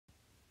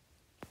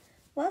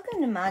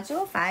Welcome to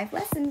Module 5,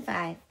 Lesson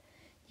 5.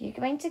 You're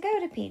going to go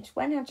to page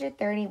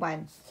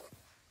 131.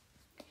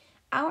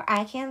 Our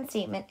I can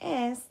statement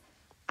is,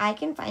 I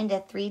can find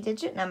a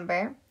 3-digit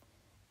number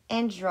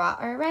and draw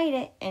or write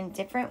it in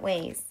different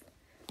ways.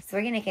 So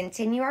we're going to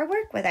continue our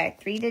work with our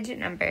 3-digit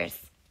numbers.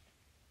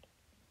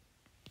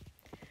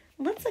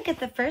 Let's look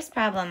at the first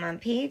problem on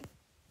page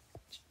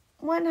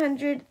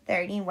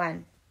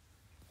 131.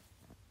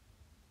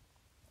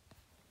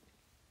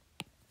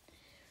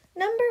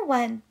 Number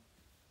 1.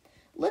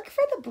 Look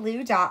for the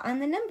blue dot on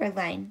the number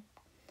line.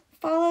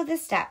 Follow the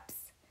steps.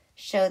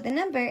 Show the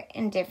number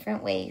in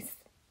different ways.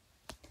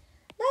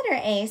 Letter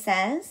A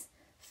says,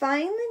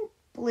 find the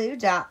blue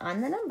dot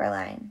on the number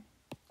line.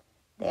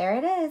 There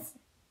it is.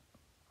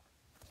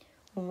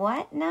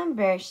 What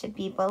number should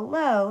be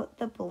below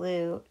the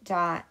blue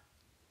dot?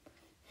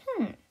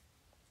 Here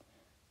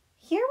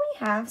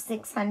we have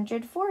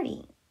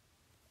 640.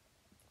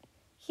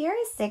 Here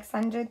is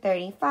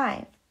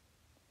 635.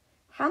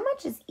 How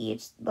much is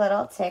each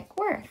little tick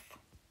worth?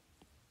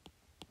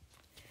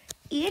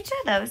 Each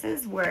of those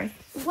is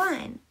worth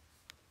 1.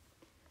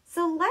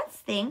 So let's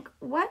think,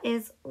 what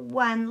is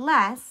 1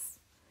 less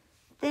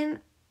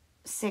than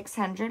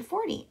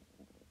 640?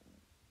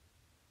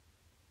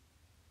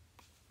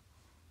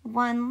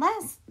 1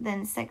 less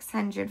than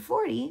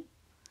 640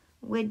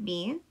 would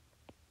be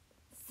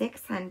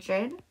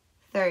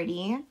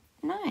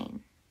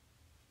 639.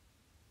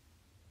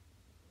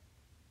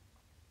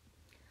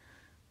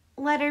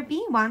 Letter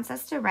B wants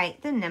us to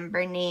write the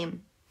number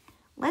name.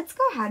 Let's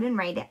go ahead and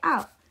write it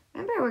out.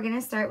 Remember, we're going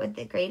to start with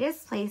the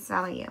greatest place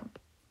value.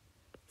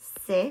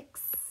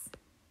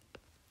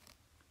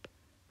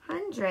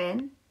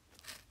 600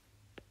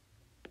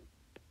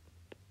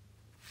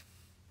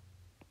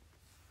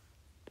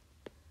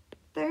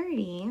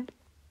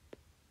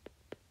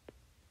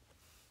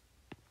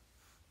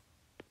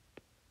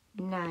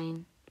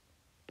 39.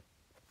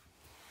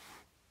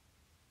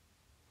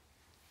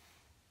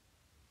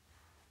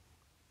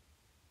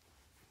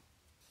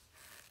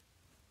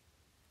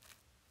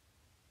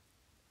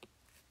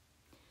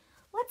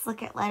 Let's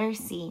look at letter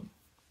C.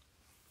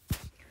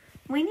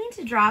 We need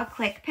to draw a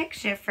quick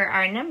picture for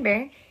our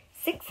number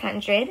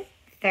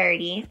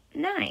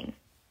 639.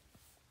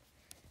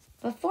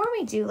 Before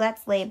we do,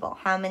 let's label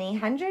how many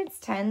hundreds,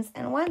 tens,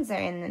 and ones are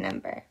in the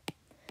number.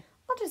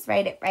 I'll just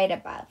write it right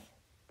above.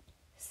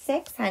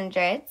 6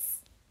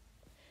 hundreds,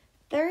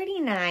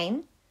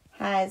 39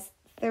 has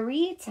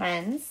 3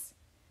 tens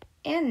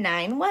and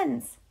 9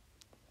 ones.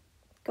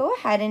 Go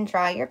ahead and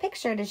draw your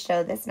picture to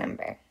show this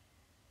number.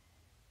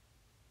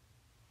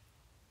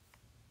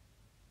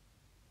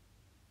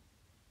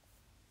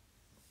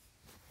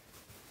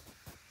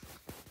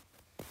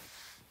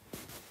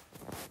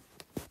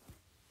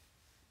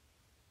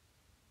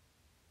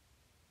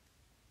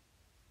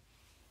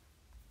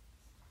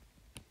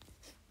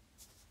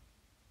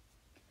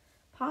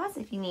 Pause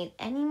if you need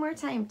any more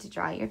time to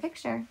draw your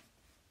picture.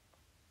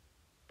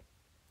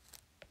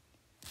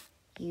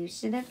 You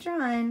should have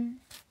drawn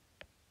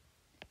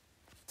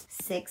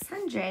 6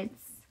 hundreds,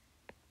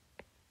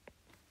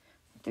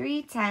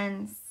 3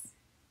 tens,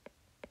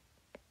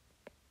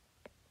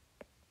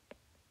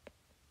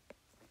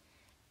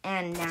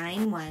 and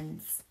 9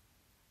 ones.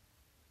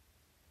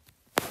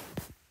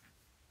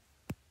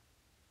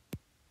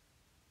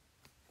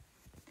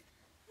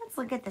 Let's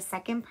look at the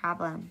second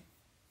problem.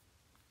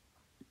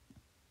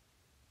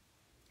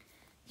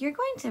 You're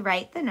going to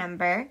write the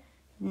number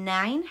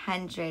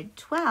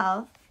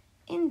 912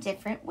 in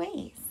different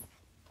ways.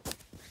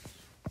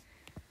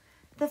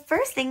 The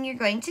first thing you're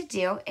going to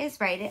do is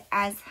write it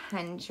as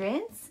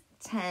hundreds,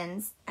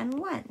 tens, and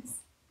ones.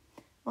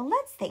 Well,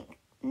 let's think.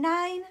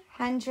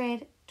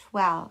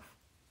 912.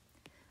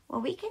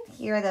 Well, we can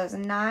hear those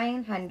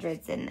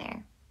 900s in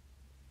there.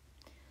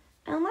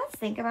 And let's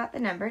think about the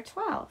number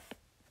 12.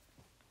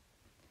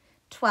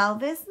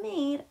 12 is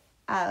made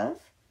of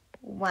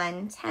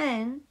 1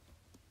 10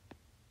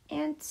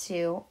 and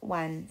 2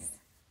 ones.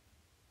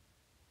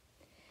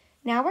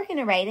 Now we're going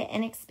to write it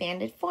in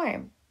expanded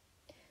form.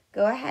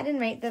 Go ahead and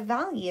write the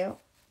value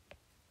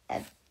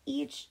of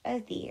each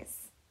of these.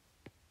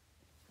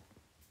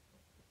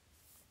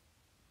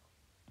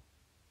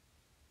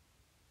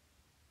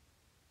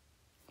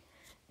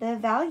 The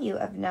value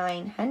of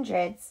 9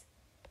 hundreds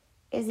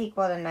is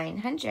equal to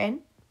 900.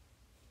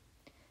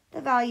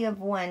 The value of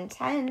 1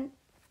 10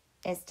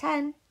 is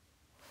 10.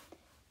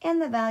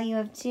 And the value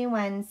of 2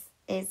 ones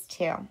is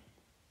 2.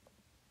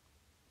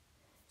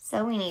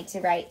 So we need to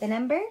write the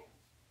number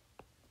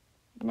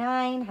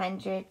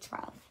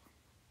 912.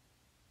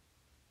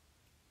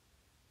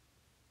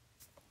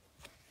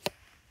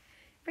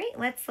 Right,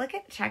 let's look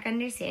at check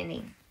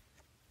understanding.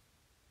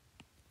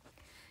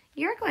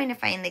 You're going to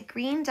find the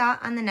green dot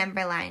on the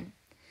number line.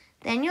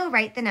 Then you'll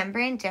write the number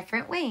in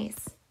different ways.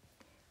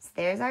 So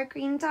there's our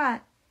green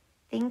dot.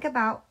 Think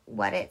about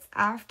what it's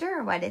after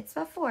or what it's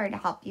before to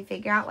help you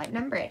figure out what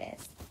number it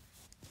is.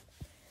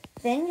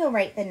 Then you'll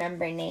write the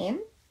number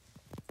name,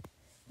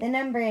 the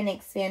number in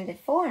expanded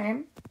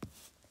form,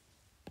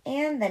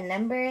 and the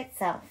number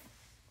itself.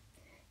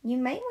 You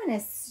might want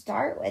to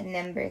start with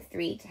number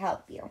 3 to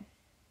help you.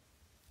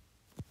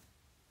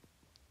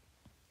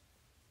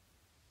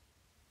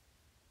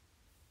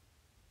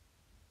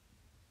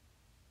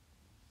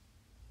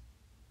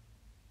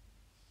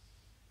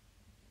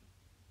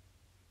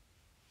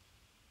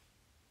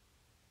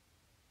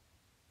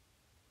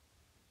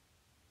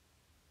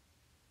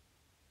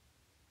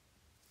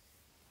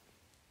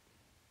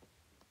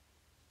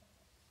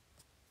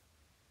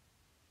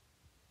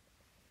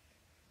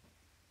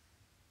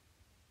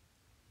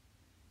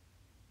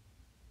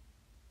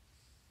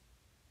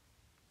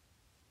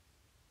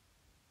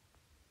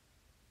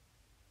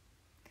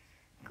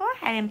 Go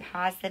ahead and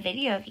pause the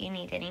video if you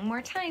need any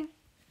more time.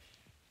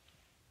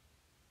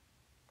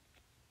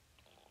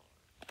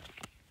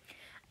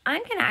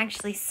 I'm going to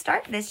actually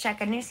start this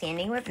check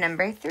understanding with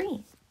number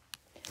 3.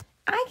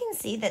 I can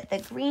see that the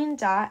green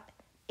dot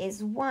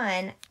is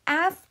 1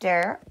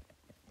 after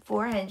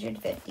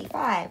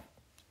 455.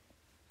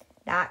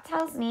 That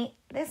tells me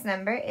this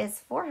number is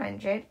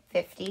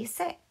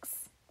 456.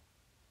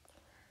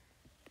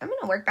 I'm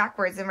going to work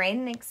backwards and write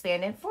an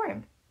expanded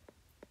form.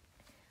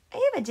 I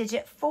have a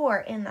digit 4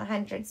 in the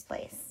hundreds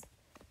place.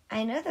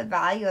 I know the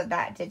value of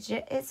that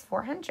digit is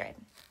 400.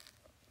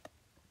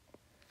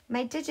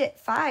 My digit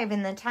 5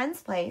 in the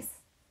tens place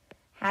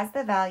has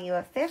the value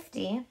of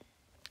 50.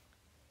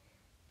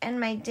 And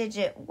my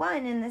digit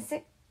 1 in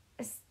the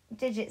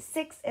digit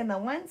 6 in the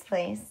ones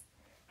place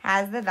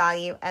has the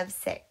value of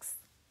 6.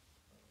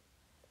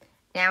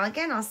 Now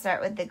again, I'll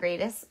start with the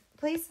greatest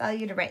place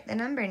value to write the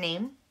number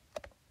name.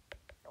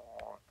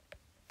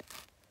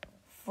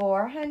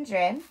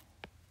 450